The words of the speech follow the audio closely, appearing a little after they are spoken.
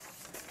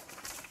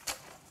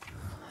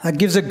That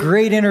gives a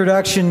great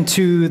introduction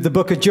to the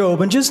book of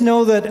Job. And just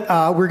know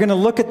that we're going to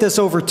look at this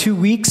over 2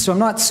 weeks, so I'm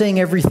not saying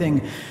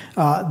everything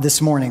this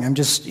morning. I'm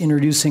just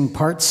introducing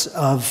parts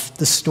of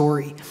the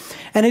story.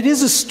 And it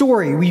is a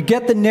story. We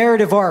get the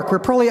narrative arc. We're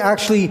probably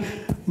actually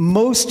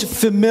most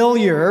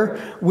familiar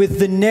with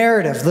the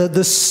narrative,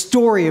 the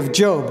story of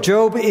Job.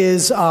 Job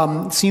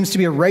seems to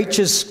be a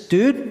righteous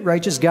dude,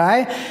 righteous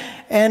guy,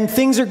 and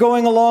things are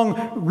going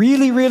along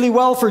really, really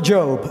well for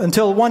Job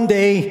until one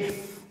day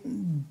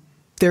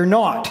they're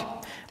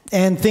not.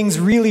 And things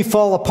really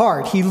fall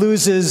apart. He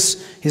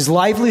loses his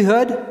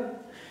livelihood,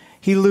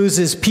 he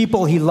loses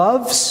people he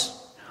loves,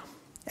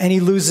 and he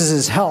loses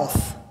his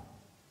health.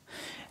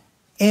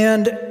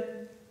 And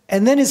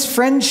then his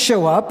friends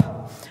show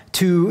up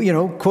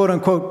to, quote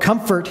unquote,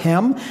 comfort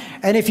him.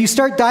 And if you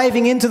start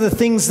diving into the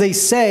things they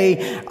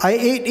say,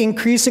 it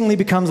increasingly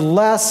becomes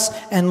less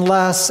and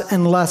less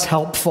and less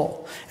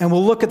helpful. And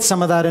we'll look at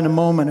some of that in a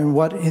moment and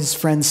what his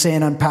friends say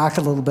and unpack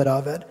a little bit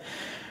of it.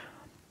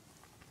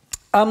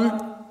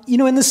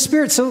 In the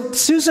spirit, so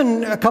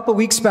Susan, a couple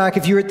weeks back,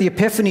 if you were at the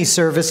Epiphany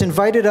service,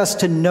 invited us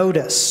to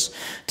notice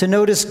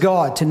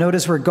God, to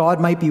notice where God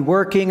might be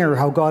working or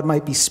how God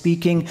might be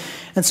speaking.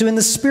 And so in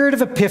the spirit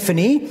of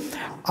Epiphany,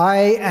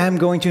 I am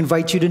going to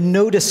invite you to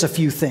notice a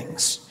few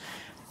things.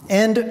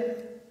 And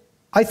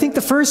I think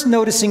the first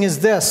noticing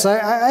is this.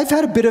 I've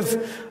had a bit of,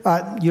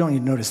 you don't need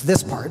to notice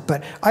this part,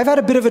 but I've had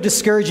a bit of a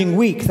discouraging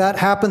week. That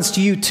happens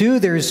to you too.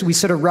 We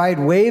sort of ride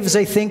waves,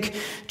 I think,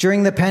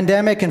 during the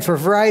pandemic. And for a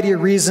variety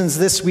of reasons,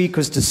 this week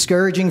was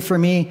discouraging for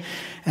me.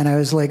 And I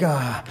was like,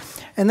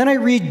 And then I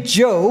read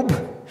Job,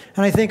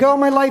 and I think,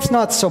 my life's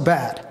not so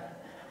bad.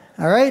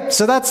 All right,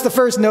 so that's the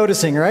first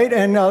noticing, right?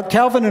 And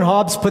Calvin and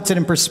Hobbes puts it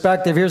in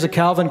perspective. Here's a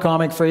Calvin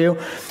comic for you.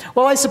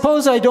 Well, I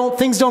suppose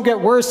things don't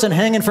get worse than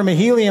hanging from a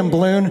helium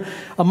balloon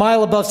a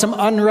mile above some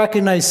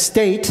unrecognized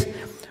state.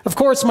 Of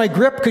course, my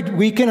grip could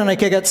weaken and I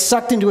could get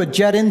sucked into a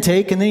jet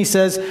intake. And then he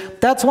says,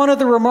 that's one of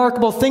the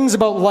remarkable things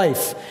about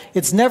life.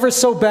 It's never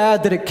so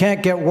bad that it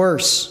can't get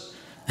worse.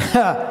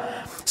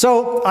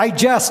 So I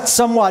jest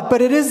somewhat,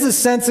 but it is the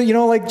sense that,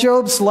 like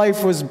Job's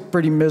life was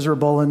pretty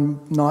miserable and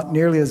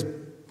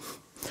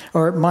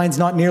mine's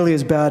not nearly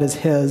as bad as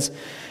his.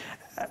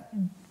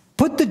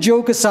 Put the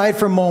joke aside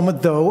for a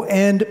moment, though,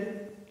 and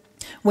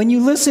when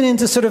you listen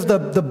into sort of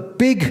the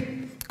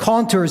big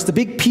contours, the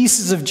big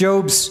pieces of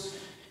Job's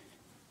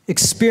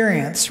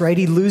experience, right?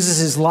 He loses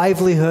his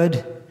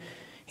livelihood,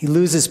 he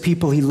loses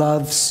people he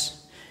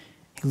loves,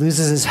 he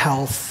loses his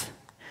health.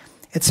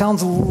 It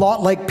sounds a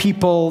lot like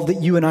people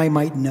that you and I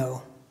might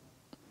know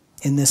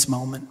in this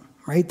moment.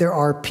 Right? There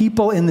are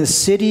people in this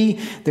city,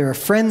 there are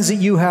friends that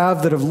you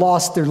have that have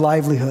lost their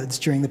livelihoods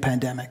during the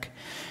pandemic.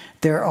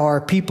 There are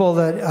people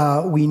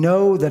that we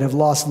know that have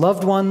lost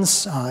loved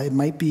ones.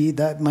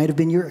 That might have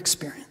been your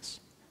experience.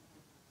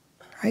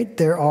 Right?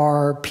 There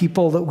are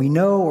people that we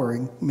know,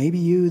 or maybe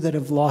you, that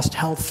have lost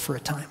health for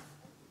a time.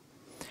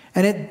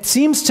 And it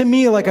seems to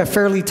me like a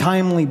fairly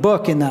timely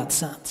book in that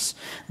sense.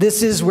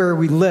 This is where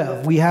we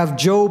live. We have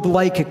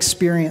Job-like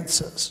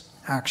experiences,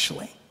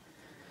 actually.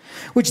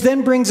 Which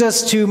then brings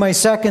us to my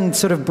second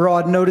sort of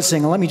broad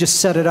noticing. Let me just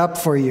set it up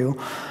for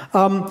you.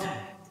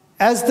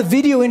 As the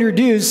video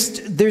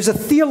introduced, there's a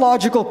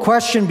theological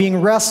question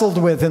being wrestled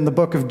with in the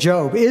book of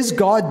Job. Is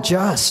God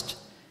just?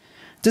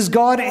 Is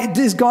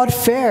God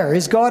fair?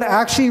 Is God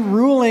actually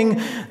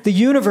ruling the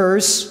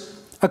universe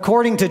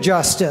according to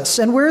justice?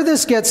 And where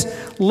this gets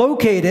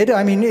located,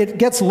 it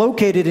gets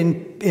located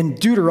in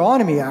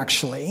Deuteronomy,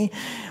 actually,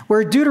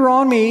 where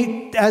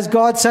Deuteronomy, as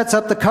God sets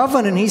up the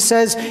covenant, he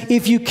says,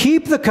 if you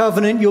keep the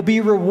covenant, you'll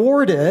be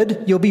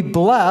rewarded, you'll be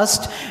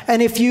blessed,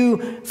 and if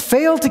you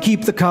fail to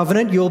keep the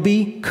covenant, you'll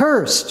be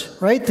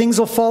cursed, right? Things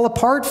will fall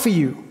apart for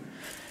you.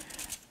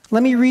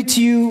 Let me read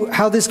to you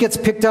how this gets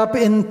picked up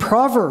in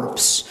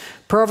Proverbs.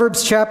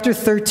 Proverbs chapter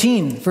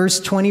 13, verse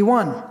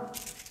 21.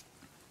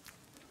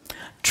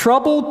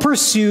 Trouble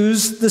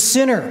pursues the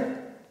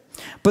sinner,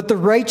 but the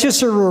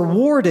righteous are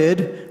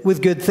rewarded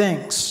with good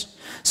things.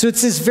 So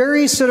it's this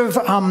very sort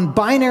of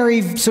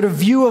binary sort of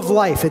view of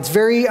life. It's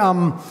very,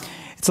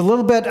 it's a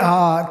little bit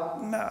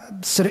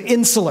sort of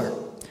insular.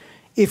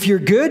 If you're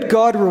good,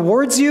 God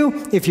rewards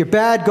you. If you're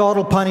bad, God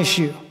will punish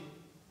you.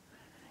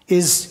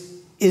 Is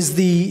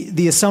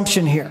the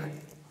assumption here.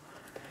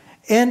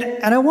 And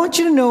I want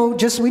you to know,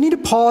 we need to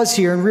pause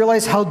here and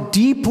realize how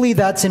deeply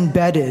that's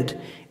embedded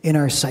in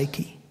our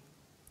psyche.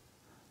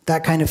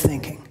 That kind of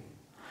thinking.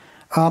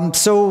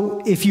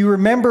 So if you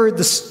remember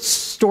the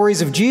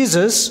stories of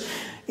Jesus,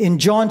 in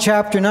John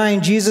chapter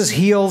 9, Jesus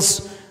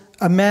heals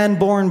a man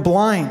born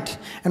blind.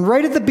 And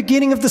right at the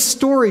beginning of the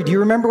story, do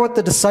you remember what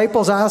the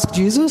disciples asked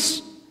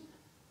Jesus?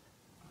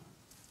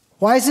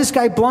 Why is this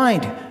guy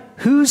blind?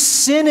 Whose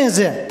sin is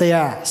it, they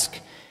ask.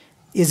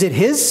 Is it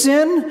his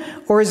sin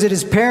or is it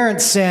his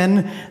parents'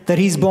 sin that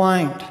he's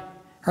blind?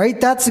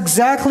 Right? That's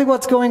exactly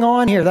what's going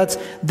on here. That's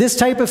this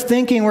type of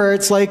thinking where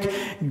it's like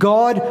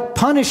God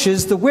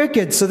punishes the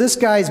wicked. So this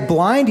guy's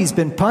blind, he's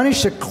been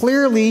punished, so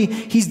clearly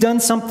he's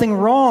done something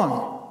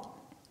wrong.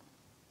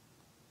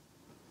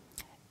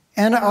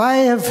 And I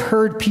have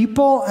heard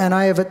people, and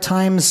I have at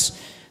times,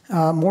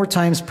 more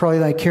times probably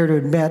than I care to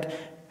admit,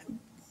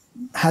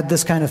 had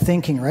this kind of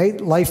thinking, right?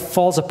 Life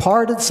falls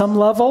apart at some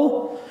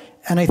level,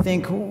 and I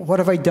think, what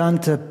have I done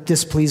to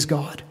displease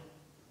God?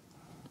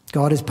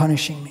 God is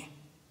punishing me.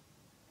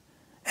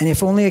 And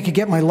if only I could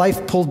get my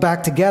life pulled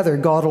back together,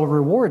 God will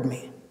reward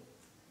me.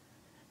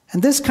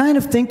 And this kind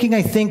of thinking,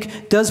 I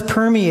think, does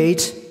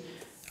permeate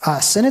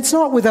us. And it's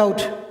not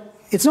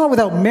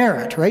without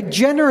merit, right?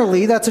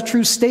 Generally, that's a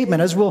true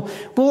statement, as we'll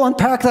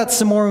unpack that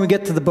some more when we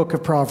get to the book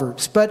of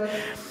Proverbs. But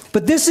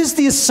this is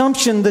the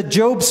assumption that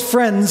Job's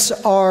friends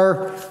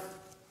are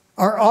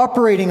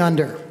operating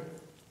under.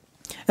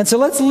 And so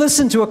let's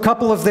listen to a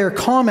couple of their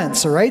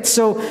comments, all right?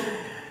 So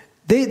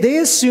they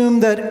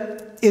assume that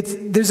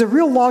there's a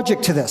real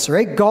logic to this,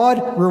 right?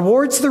 God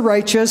rewards the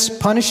righteous,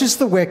 punishes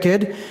the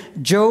wicked.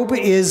 Job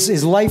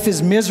his life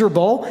is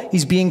miserable.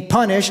 He's being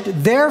punished.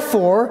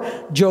 Therefore,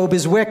 Job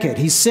is wicked.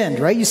 He's sinned,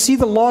 right? You see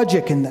the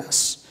logic in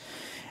this.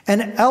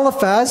 And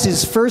Eliphaz,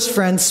 his first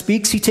friend,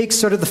 speaks. He takes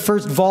sort of the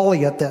first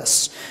volley at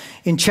this.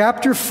 In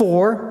chapter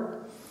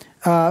 4,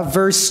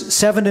 verse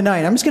 7 to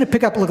 9. I'm just going to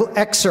pick up little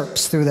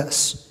excerpts through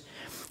this.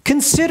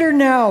 Consider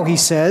now, he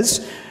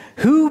says,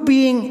 who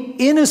being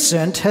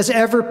innocent has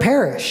ever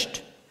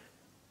perished?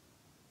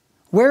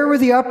 Where were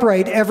the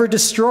upright ever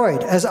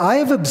destroyed? As I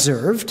have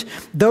observed,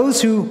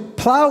 those who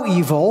plow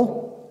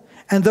evil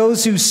and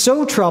those who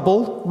sow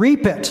trouble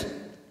reap it.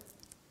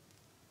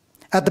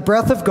 At the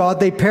breath of God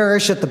they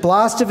perish. At the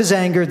blast of his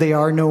anger they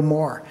are no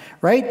more.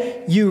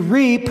 Right? You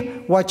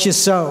reap what you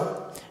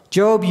sow.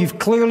 Job, you've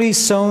clearly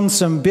sown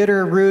some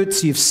bitter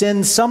roots. You've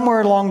sinned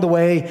somewhere along the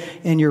way,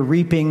 and you're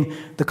reaping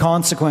the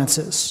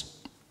consequences.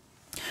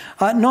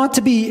 Not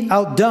to be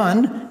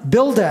outdone,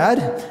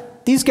 Bildad,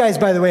 these guys,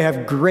 by the way,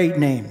 have great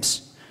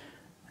names.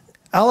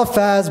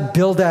 Eliphaz,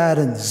 Bildad,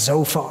 and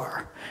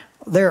Zophar.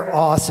 They're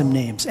awesome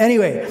names.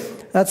 Anyway,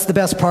 that's the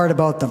best part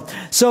about them.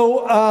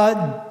 So,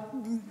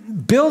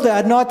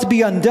 Bildad, not to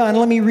be undone,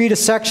 let me read a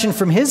section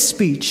from his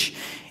speech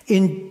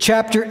in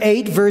chapter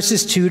 8,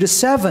 verses 2 to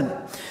 7.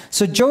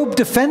 So Job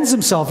defends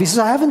himself. He says,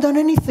 I haven't done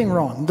anything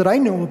wrong that I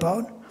know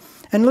about.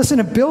 And listen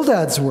to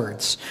Bildad's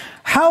words.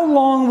 How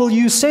long will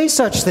you say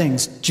such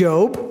things,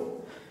 Job?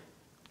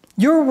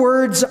 Your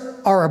words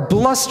are a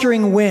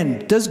blustering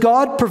wind. Does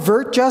God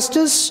pervert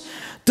justice?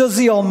 Does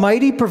the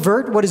Almighty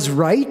pervert what is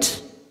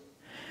right?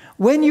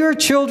 When your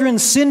children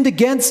sinned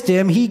against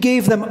him, he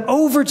gave them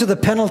over to the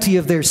penalty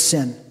of their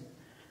sin.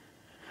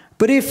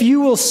 But if you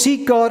will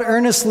seek God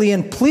earnestly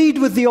and plead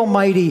with the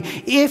Almighty,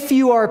 if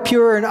you are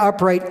pure and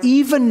upright,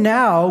 even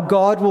now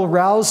God will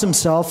rouse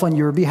himself on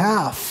your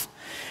behalf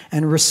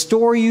and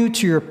restore you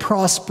to your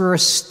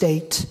prosperous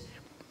state.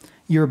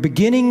 Your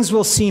beginnings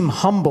will seem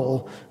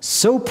humble,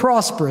 so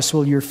prosperous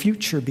will your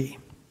future be.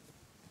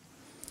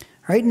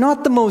 Right?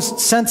 Not the most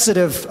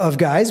sensitive of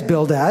guys,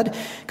 Bildad,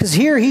 because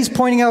here he's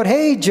pointing out,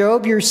 hey,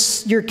 Job,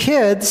 your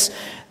kids,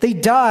 they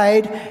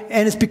died,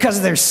 and it's because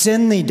of their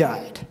sin they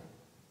died.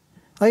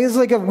 Like it's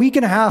like a week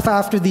and a half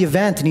after the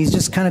event, and he's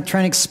just kind of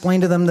trying to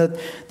explain to them that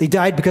they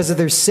died because of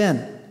their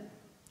sin.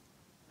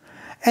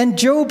 And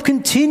Job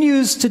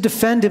continues to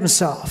defend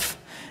himself.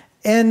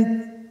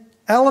 And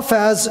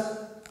Eliphaz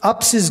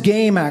ups his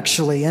game,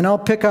 actually. And I'll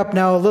pick up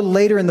now a little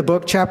later in the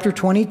book, chapter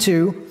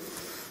 22.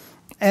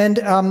 And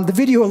the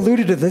video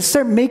alluded to this.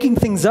 Start making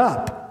things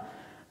up.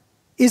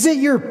 Is it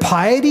your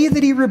piety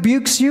that he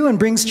rebukes you and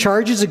brings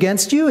charges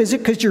against you? Is it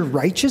because you're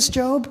righteous,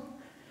 Job?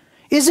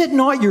 Is it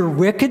not your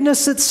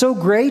wickedness that's so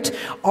great?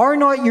 Are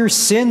not your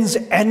sins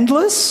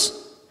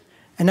endless?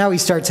 And now he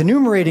starts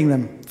enumerating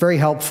them very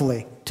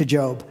helpfully to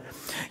Job.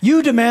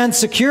 You demand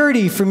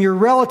security from your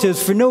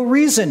relatives for no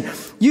reason.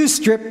 You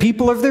strip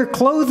people of their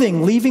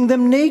clothing, leaving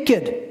them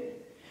naked.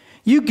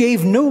 You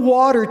gave no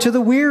water to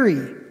the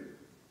weary.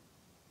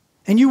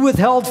 And you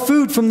withheld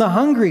food from the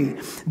hungry.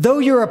 Though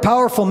you're a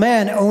powerful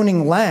man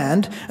owning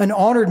land, an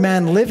honored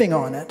man living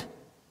on it.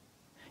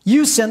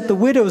 You sent the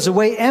widows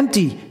away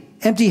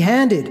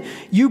empty-handed.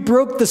 You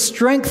broke the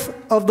strength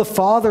of the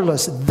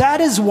fatherless.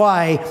 That is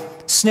why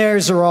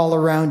snares are all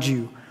around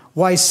you,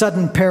 why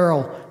sudden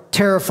peril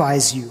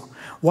terrifies you,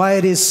 why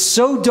it is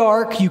so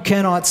dark you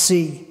cannot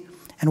see,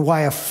 and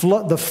why the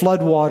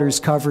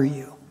floodwaters cover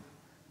you.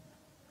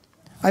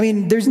 I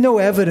mean, there's no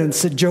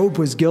evidence that Job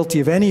was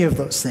guilty of any of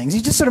those things.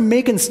 He's just sort of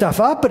making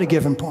stuff up at a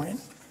given point.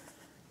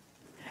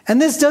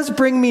 And this does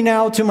bring me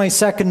now to my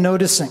second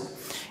noticing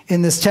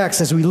in this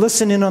text as we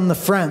listen in on the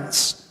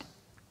friends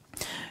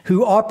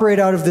who operate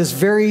out of this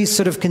very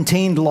sort of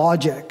contained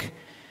logic.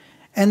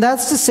 And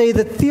that's to say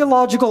that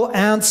theological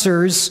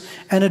answers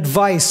and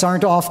advice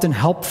aren't often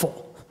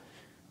helpful,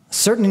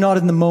 certainly not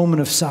in the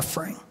moment of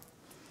suffering.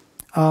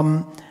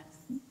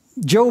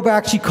 Job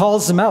actually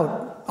calls them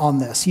out on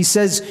this. He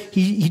says,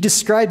 he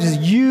describes as,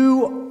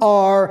 you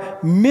are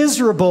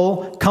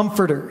miserable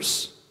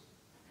comforters.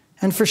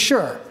 And for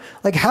sure,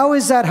 like how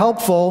is that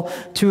helpful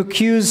to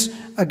accuse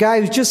a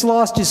guy who's just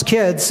lost his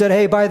kids, said,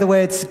 hey, by the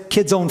way, it's the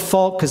kid's own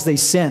fault because they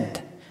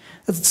sinned.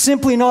 That's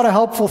simply not a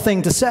helpful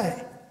thing to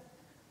say.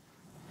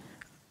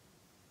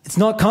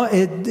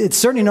 It's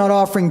certainly not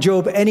offering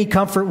Job any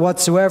comfort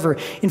whatsoever.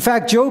 In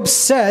fact, Job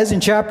says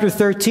in chapter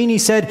 13, he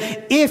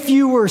said, if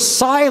you were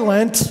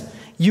silent,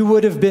 you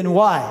would have been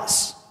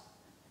wise,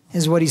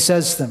 is what he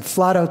says to them,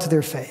 flat out to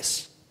their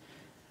face.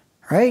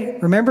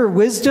 Right? Remember,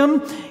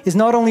 wisdom is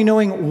not only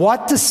knowing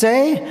what to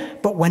say,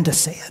 but when to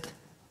say it.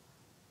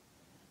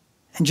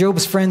 And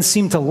Job's friends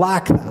seemed to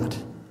lack that.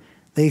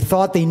 They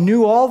thought they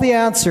knew all the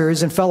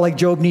answers and felt like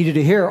Job needed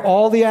to hear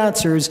all the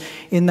answers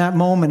in that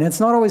moment. It's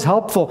not always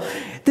helpful.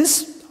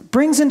 This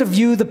brings into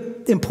view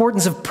the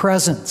importance of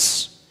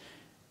presence,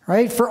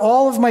 right? For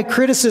all of my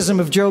criticism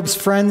of Job's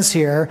friends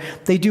here,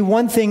 they do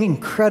one thing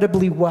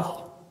incredibly well.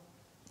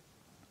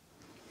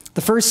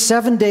 The first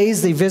 7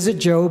 days they visit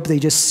Job, they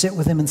just sit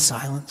with him in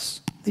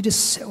silence. They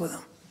just sit with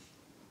him.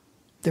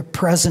 They're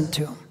present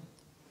to him.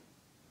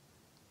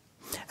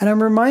 And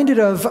I'm reminded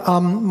of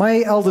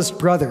my eldest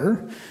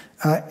brother,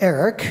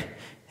 Eric.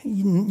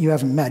 You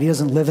haven't met. He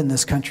doesn't live in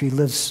this country. He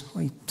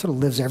sort of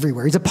lives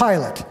everywhere. He's a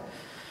pilot.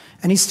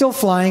 And he's still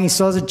flying. He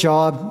still has a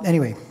job.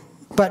 Anyway,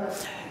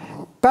 but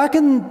back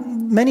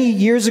in many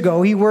years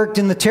ago, he worked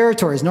in the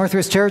territories,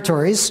 Northwest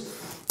Territories,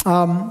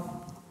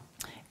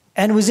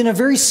 and was in a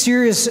very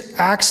serious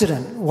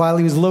accident while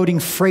he was loading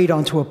freight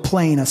onto a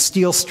plane. A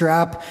steel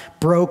strap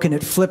broke and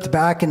it flipped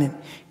back and it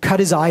cut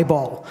his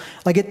eyeball.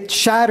 Like it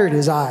shattered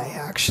his eye,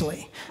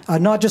 actually.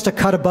 Not just a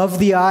cut above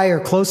the eye or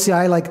close to the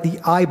eye, like the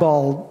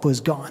eyeball was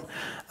gone.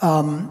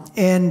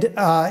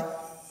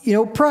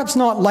 Perhaps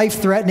not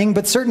life-threatening,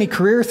 but certainly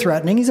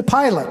career-threatening. He's a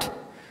pilot.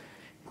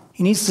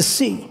 He needs to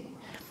see.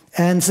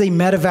 And so they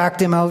medevaced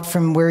him out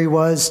from where he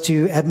was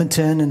to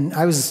Edmonton, and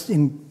I was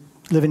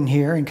living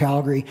here in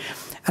Calgary.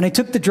 And I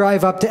took the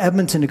drive up to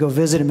Edmonton to go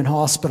visit him in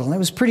hospital. And it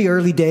was pretty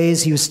early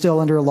days. He was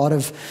still under a lot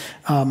of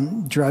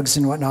drugs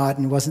and whatnot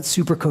and wasn't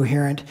super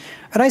coherent.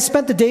 And I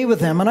spent the day with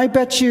him, and I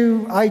bet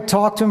you I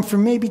talked to him for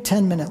maybe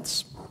 10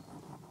 minutes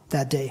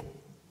that day.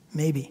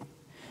 Maybe.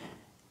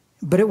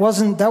 But that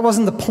wasn't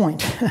the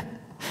point.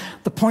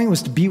 The point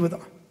was to be with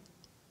him.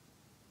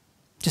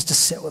 Just to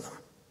sit with him.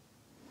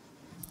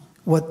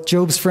 What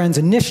Job's friends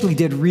initially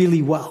did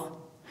really well.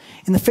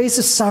 In the face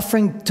of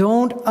suffering,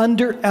 don't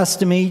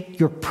underestimate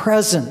your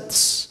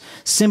presence.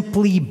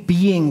 Simply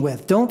being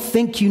with. Don't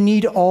think you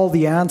need all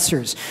the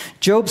answers.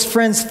 Job's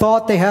friends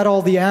thought they had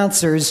all the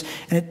answers,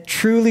 and it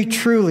truly,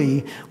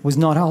 truly was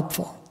not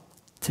helpful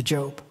to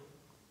Job.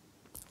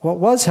 What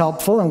was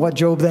helpful, and what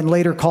Job then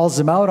later calls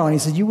them out on, he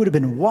said, you would have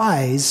been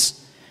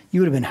wise, you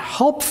would have been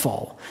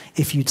helpful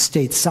if you'd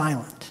stayed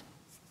silent.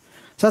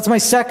 So that's my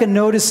second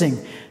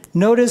noticing.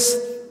 Notice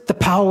the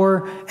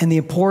power and the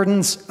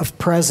importance of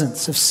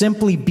presence, of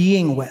simply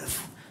being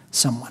with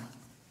someone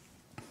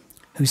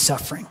who's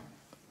suffering.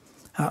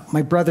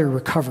 My brother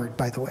recovered,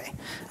 by the way.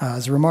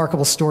 It's a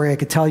remarkable story I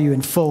could tell you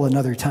in full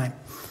another time.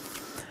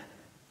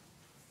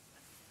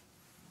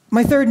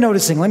 My third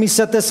noticing, let me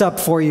set this up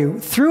for you.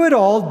 Through it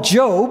all,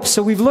 Job,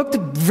 so we've looked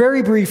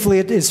very briefly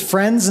at his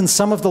friends and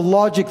some of the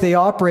logic they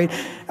operate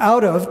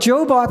out of.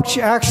 Job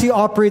actually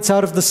operates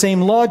out of the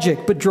same logic,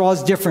 but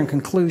draws different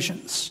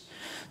conclusions.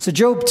 So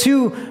Job,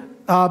 too,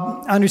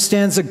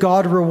 understands that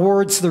God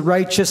rewards the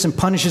righteous and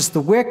punishes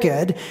the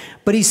wicked,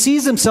 but he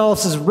sees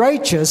himself as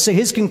righteous, so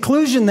his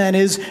conclusion then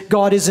is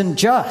God isn't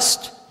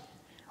just.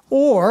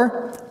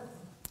 Or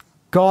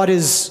God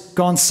is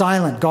gone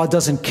silent, God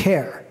doesn't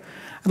care.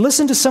 And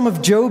listen to some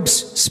of Job's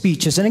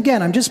speeches, and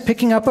again, I'm just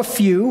picking up a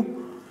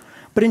few,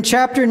 but in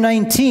chapter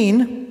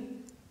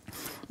 19,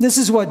 this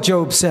is what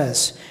Job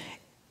says.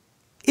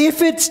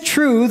 If it's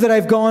true that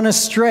I've gone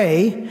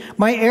astray,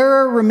 my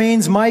error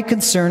remains my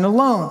concern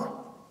alone.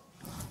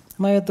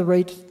 Am I at the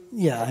right?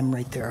 Yeah, I'm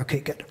right there. Okay,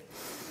 good.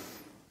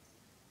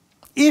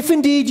 If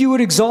indeed you would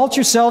exalt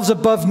yourselves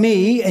above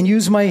me and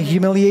use my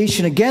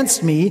humiliation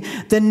against me,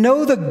 then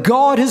know that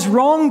God has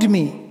wronged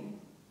me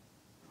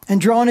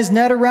and drawn his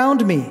net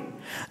around me.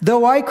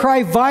 Though I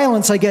cry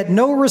violence, I get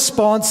no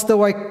response.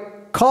 Though I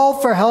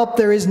call for help,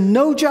 there is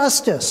no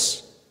justice.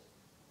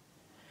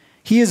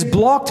 He has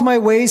blocked my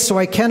ways so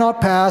I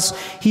cannot pass.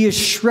 He has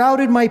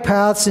shrouded my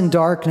paths in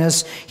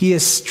darkness. He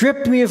has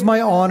stripped me of my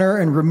honor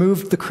and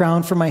removed the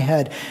crown from my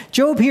head.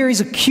 Job here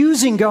is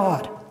accusing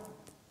God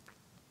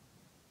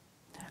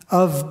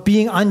of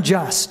being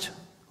unjust.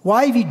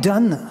 Why have you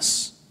done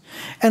this?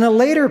 And a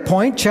later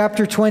point,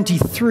 chapter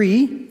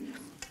 23,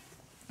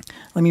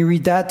 let me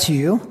read that to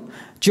you.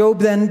 Job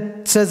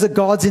then says that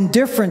God's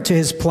indifferent to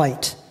his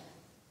plight.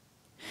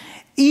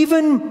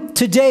 Even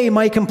today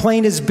my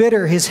complaint is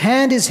bitter. His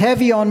hand is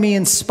heavy on me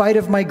in spite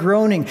of my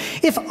groaning.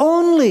 If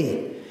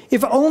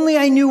only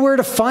I knew where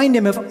to find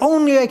him. If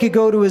only I could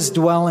go to his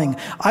dwelling.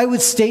 I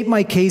would state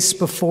my case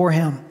before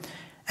him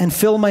and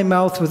fill my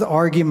mouth with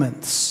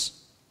arguments.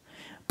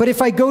 But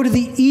if I go to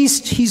the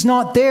east, he's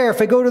not there.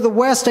 If I go to the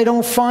west, I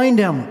don't find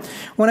him.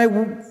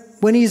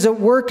 When he's at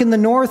work in the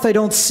north, I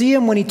don't see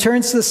him. When he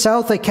turns to the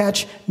south, I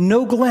catch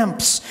no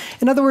glimpse.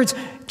 In other words,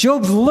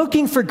 Job's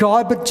looking for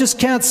God, but just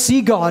can't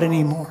see God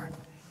anymore.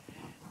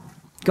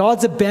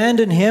 God's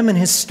abandoned him and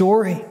his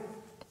story.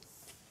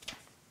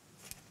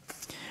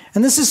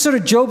 And this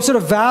is Job sort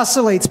of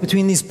vacillates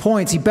between these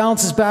points. He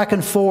bounces back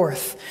and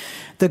forth.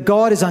 That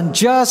God is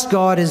unjust,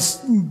 God is,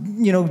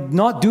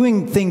 not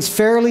doing things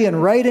fairly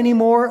and right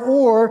anymore,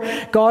 or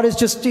God is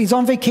he's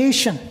on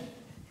vacation.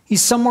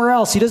 He's somewhere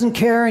else. He doesn't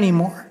care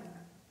anymore.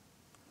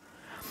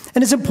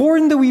 And it's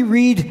important that we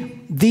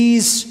read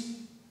these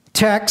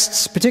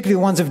texts, particularly the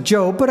ones of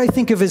Job, but I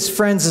think of his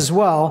friends as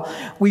well.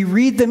 We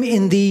read them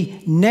in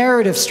the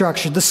narrative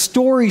structure, the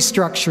story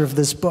structure of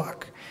this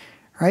book,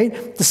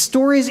 right? The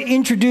story is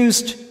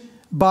introduced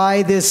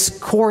by this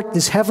court,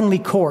 this heavenly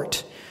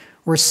court,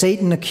 where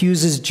Satan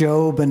accuses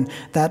Job and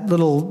that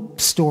little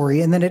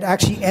story, and then it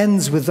actually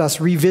ends with us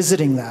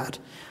revisiting that.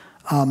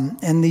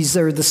 And these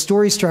are the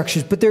story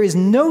structures, but there is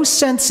no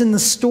sense in the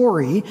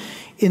story,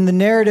 in the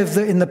narrative,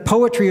 in the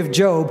poetry of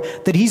Job,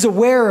 that he's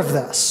aware of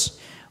this.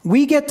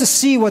 We get to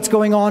see what's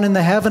going on in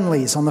the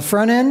heavenlies, on the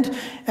front end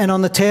and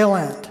on the tail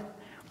end.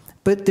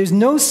 But there's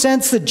no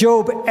sense that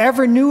Job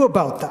ever knew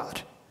about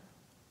that.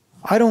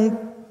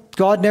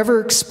 God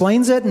never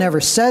explains it,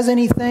 never says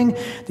anything.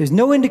 There's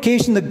no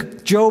indication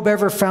that Job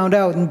ever found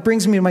out. And it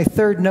brings me to my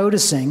third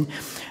noticing,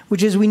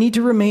 which is we need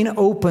to remain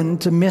open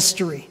to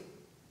mystery.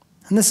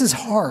 And this is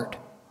hard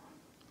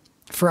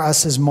for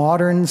us as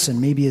moderns and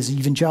maybe as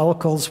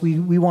evangelicals.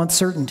 We want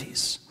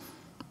certainties.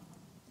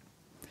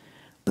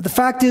 But the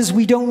fact is,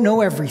 we don't know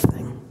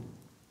everything.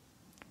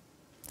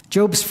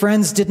 Job's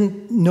friends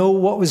didn't know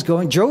what was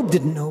going on. Job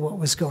didn't know what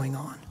was going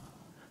on.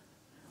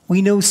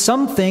 We know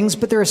some things,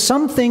 but there are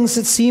some things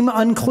that seem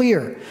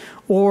unclear,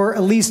 or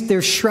at least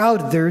they're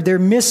shrouded, they're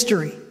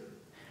mystery.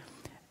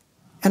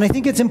 And I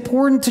think it's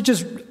important to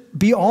just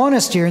be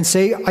honest here and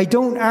say, I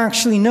don't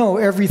actually know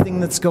everything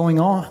that's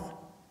going on.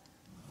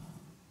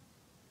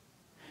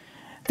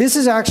 This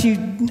is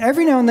actually,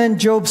 every now and then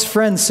Job's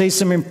friends say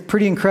some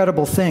pretty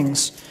incredible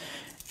things.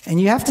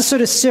 And you have to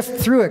sift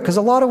through it, because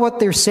a lot of what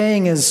they're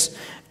saying is,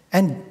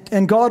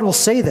 and God will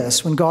say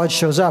this when God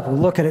shows up. We'll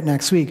look at it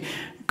next week.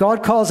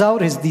 God calls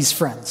out these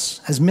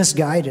friends as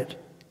misguided.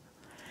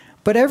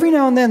 But every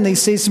now and then they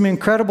say some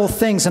incredible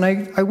things. And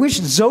I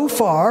wish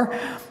Zophar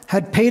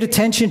had paid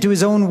attention to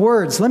his own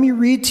words. Let me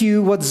read to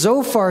you what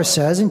Zophar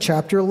says in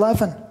chapter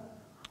 11.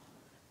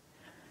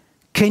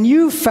 Can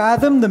you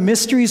fathom the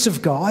mysteries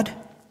of God?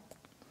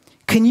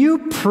 Can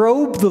you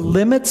probe the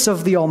limits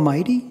of the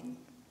Almighty?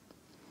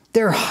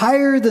 They're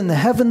higher than the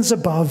heavens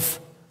above.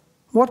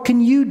 What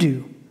can you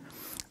do?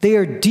 They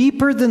are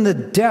deeper than the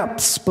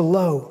depths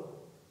below.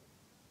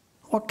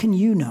 What can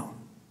you know?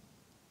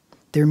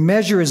 Their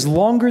measure is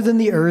longer than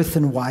the earth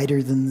and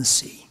wider than the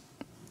sea.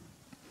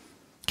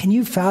 Can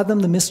you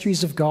fathom the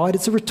mysteries of God?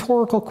 It's a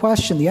rhetorical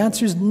question. The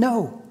answer is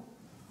no.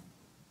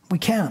 We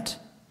can't.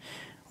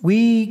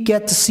 We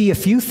get to see a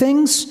few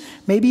things,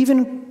 maybe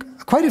even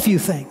quite a few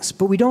things,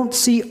 but we don't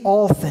see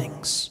all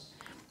things.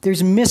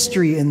 There's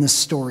mystery in this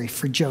story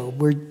for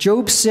Job, where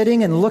Job's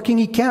sitting and looking,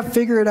 he can't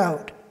figure it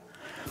out.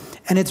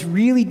 And it's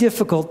really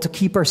difficult to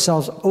keep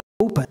ourselves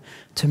open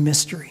to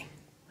mystery.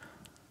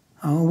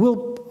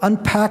 We'll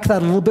unpack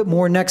that a little bit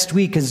more next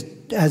week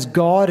as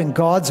God and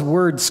God's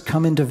words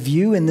come into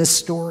view in this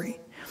story,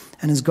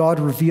 and as God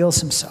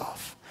reveals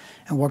himself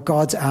and what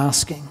God's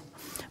asking.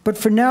 But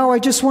for now, I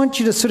just want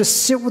you to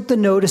sit with the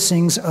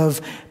noticings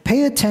of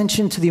pay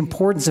attention to the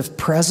importance of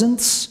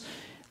presence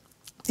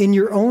in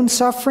your own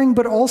suffering,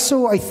 but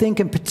also, I think,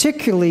 and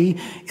particularly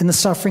in the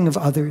suffering of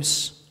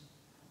others.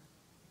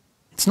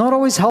 It's not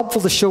always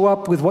helpful to show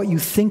up with what you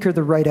think are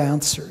the right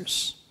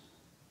answers.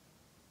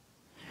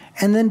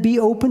 And then be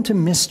open to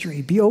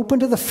mystery. Be open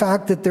to the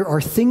fact that there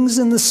are things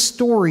in the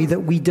story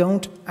that we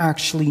don't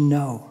actually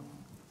know.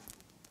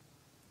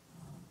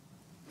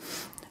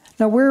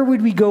 Now, where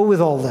would we go with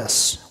all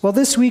this? Well,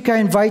 this week I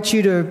invite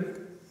you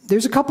to,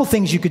 there's a couple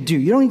things you could do.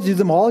 You don't need to do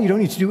them all. You don't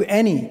need to do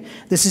any.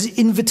 This is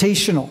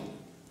invitational.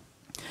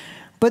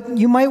 But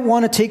you might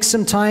want to take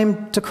some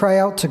time to cry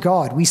out to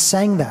God. We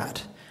sang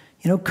that.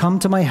 Come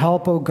to my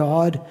help, O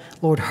God.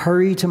 Lord,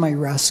 hurry to my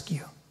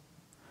rescue.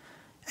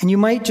 And you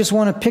might just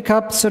want to pick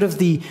up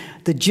the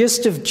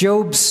gist of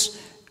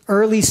Job's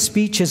early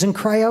speeches and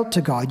cry out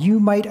to God. You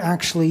might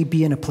actually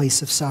be in a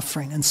place of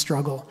suffering and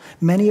struggle.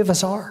 Many of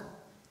us are.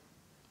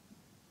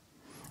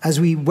 As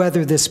we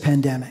weather this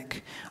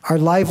pandemic, our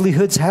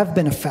livelihoods have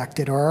been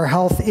affected, or our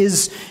health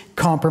is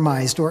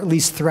compromised, or at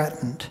least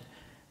threatened.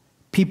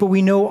 People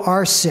we know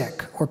are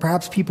sick, or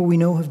perhaps people we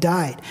know have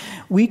died.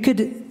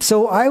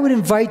 So I would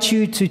invite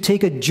you to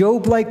take a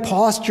Job-like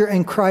posture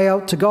and cry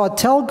out to God.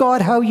 Tell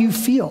God how you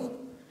feel.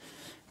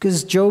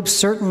 Because Job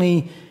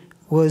certainly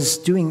was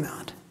doing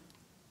that.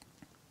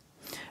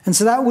 And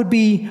so that would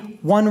be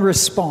one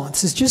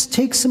response, is just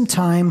take some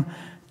time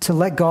to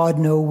let God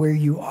know where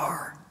you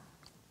are.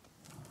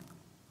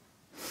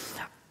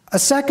 A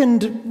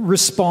second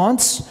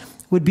response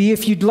would be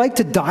if you'd like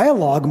to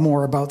dialogue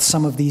more about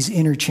some of these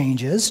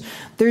interchanges.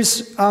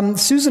 There's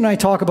Susan and I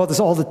talk about this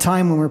all the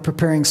time when we're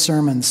preparing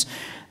sermons.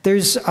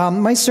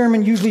 My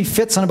sermon usually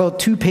fits on about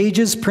 2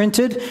 pages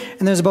printed,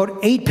 and there's about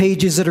 8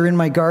 pages that are in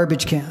my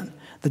garbage can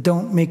that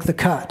don't make the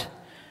cut,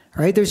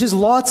 right? There's just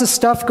lots of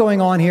stuff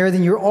going on here.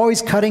 Then you're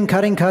always cutting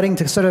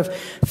to sort of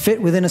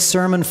fit within a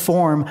sermon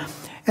form.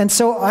 And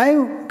so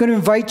I'm going to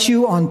invite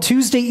you on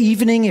Tuesday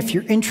evening, if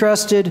you're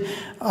interested,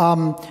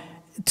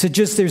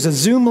 there's a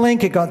Zoom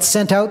link. It got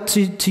sent out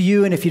to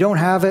you. And if you don't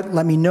have it,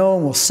 let me know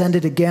and we'll send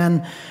it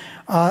again.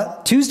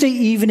 Tuesday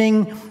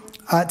evening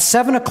at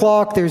 7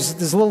 o'clock, there's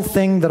this little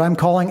thing that I'm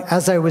calling,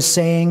 as I was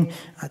saying,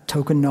 a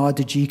token nod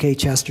to G.K.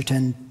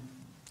 Chesterton.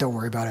 Don't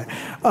worry about it.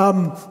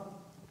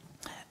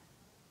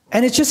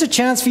 And it's just a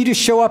chance for you to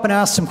show up and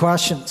ask some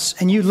questions.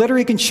 And you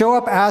literally can show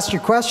up, ask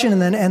your question, and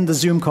then end the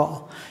Zoom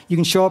call. You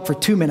can show up for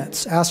 2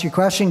 minutes, ask your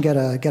question, get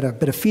a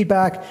bit of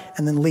feedback,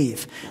 and then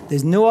leave.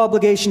 There's no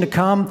obligation to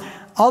come.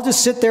 I'll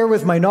just sit there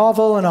with my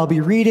novel, and I'll be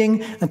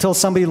reading until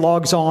somebody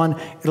logs on.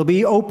 It'll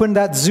be open,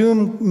 that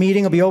Zoom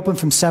meeting will be open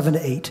from 7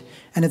 to 8.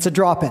 And it's a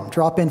drop-in.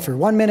 Drop in for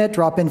 1 minute,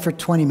 drop in for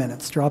 20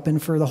 minutes, drop in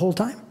for the whole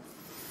time.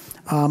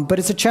 But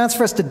it's a chance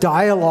for us to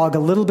dialogue a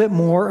little bit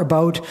more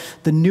about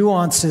the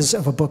nuances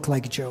of a book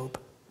like Job.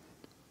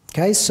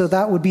 Okay, so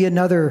that would be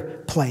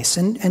another place.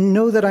 And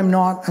know that I'm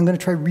going to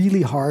try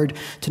really hard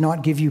to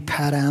not give you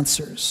pat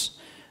answers.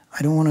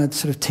 I don't want to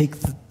sort of take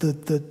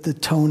the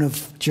tone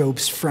of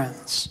Job's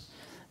friends,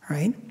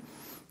 right?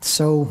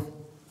 So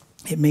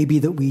it may be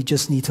that we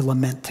just need to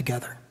lament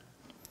together.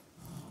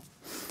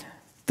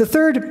 The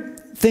third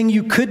thing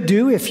you could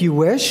do if you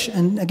wish,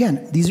 and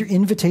again, these are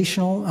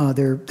invitational,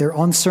 they're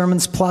on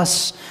Sermons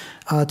Plus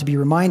to be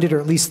reminded, or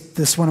at least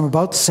this one I'm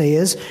about to say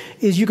is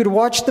you could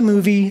watch the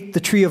movie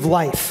The Tree of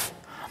Life.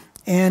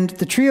 And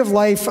The Tree of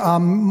Life,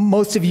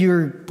 most of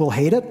you will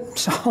hate it,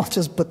 so I'll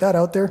just put that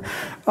out there.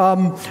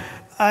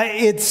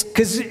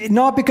 It's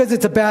not because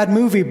it's a bad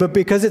movie, but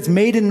because it's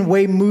made in a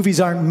way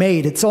movies aren't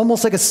made. It's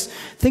almost like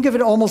think of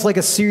it almost like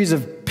a series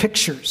of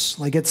pictures.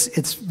 Like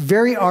it's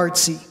very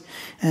artsy.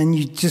 And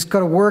you just got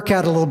to work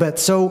at it a little bit.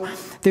 So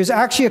there's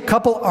actually a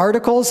couple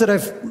articles that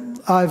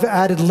I've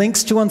added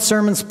links to on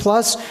Sermons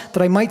Plus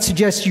that I might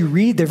suggest you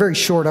read. They're very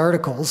short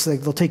articles.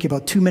 They'll take you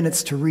about 2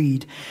 minutes to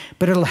read.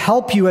 But it'll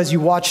help you as you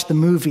watch the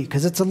movie,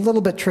 because it's a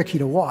little bit tricky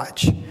to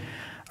watch.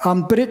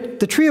 But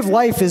The Tree of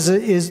Life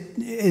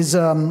is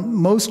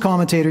most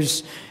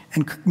commentators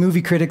and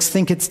movie critics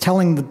think it's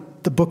telling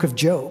the book of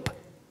Job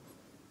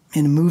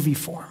in movie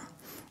form.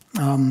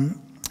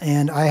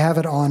 And I have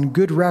it on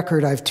good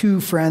record. I have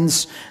 2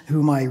 friends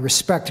whom I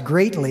respect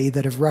greatly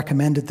that have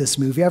recommended this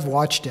movie. I've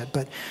watched it,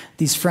 but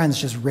these friends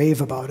just rave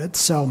about it.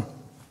 So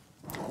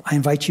I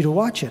invite you to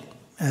watch it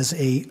as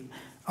a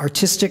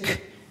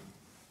artistic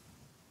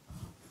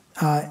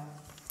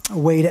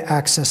way to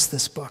access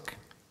this book.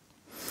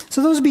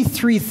 So those would be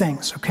 3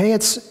 things, okay?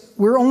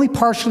 We're only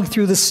partially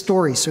through this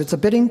story, so it's a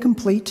bit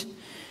incomplete,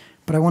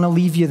 but I want to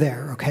leave you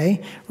there,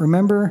 okay?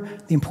 Remember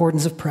the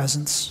importance of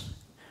presence,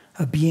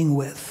 of being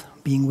with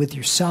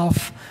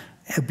yourself,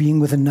 being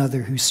with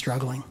another who's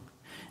struggling,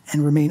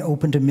 and remain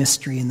open to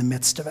mystery in the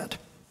midst of it.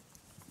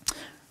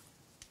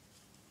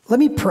 Let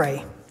me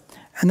pray,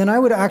 and then I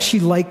would actually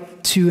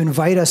like to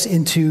invite us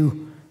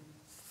into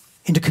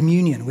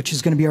communion, which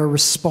is going to be our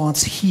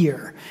response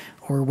here,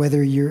 or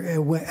whether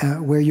you're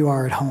where you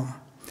are at home,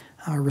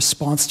 our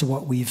response to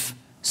what we've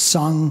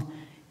sung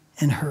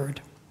and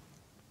heard.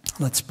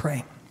 Let's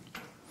pray.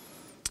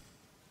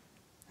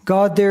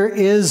 God, there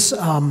is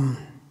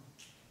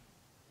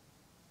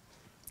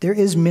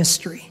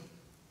mystery,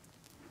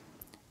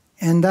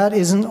 and that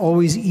isn't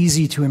always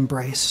easy to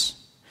embrace.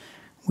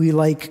 We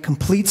like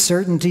complete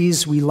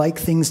certainties. We like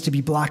things to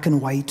be black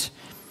and white.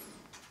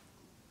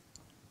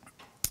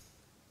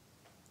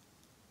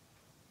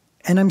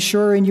 And I'm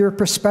sure in your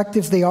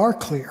perspective they are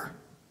clear.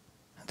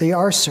 They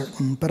are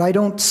certain, but I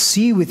don't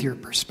see with your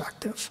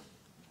perspective.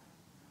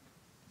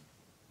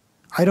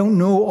 I don't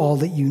know all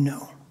that you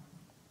know.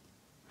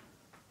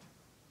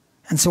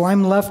 And so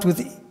I'm left with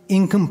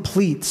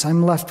incompletes.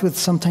 I'm left with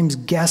sometimes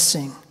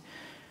guessing,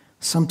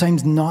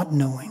 sometimes not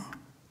knowing.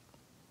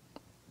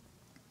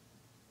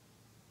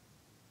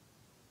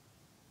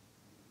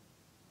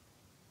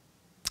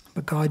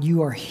 But God,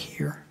 you are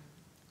here.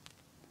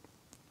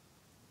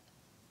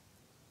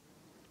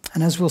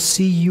 And as we'll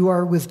see, you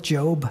are with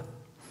Job,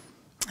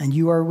 and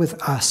you are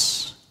with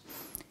us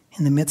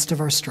in the midst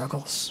of our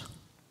struggles.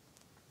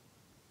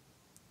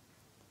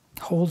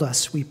 Hold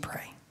us, we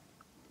pray.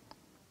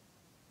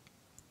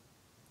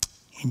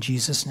 In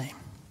Jesus' name,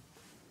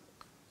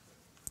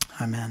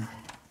 amen.